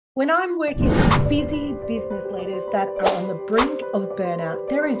When I'm working with busy business leaders that are on the brink of burnout,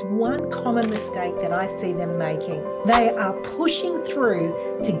 there is one common mistake that I see them making. They are pushing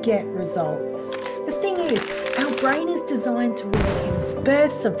through to get results. The thing is, our brain is designed to work in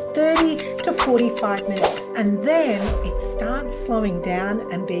bursts of 30 to 45 minutes, and then it starts slowing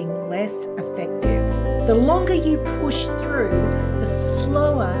down and being less effective. The longer you push through, the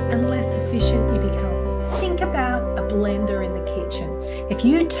slower and less efficient you become. Think about a blender in the kitchen. If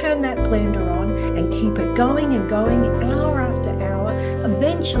you turn that blender on and keep it going and going hour after hour,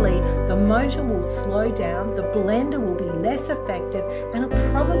 eventually the motor will slow down, the blender will be less effective, and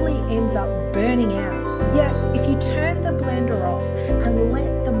it probably ends up burning out. Yet, if you turn the blender off and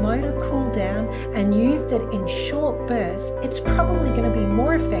let the motor cool down and used it in short bursts, it's probably going to be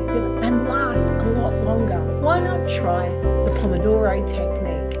more effective and last a lot longer. Why not try the Pomodoro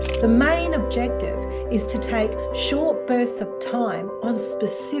technique? The main objective is to take short bursts of time on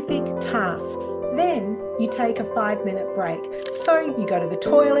specific tasks. Then you take a 5-minute break. So you go to the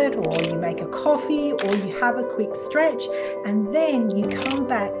toilet, or you make a coffee, or you have a quick stretch, and then you come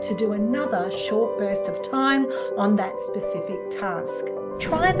back to do another short burst of time on that specific task.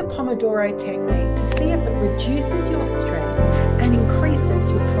 Try the Pomodoro technique to see if it reduces your stress and increases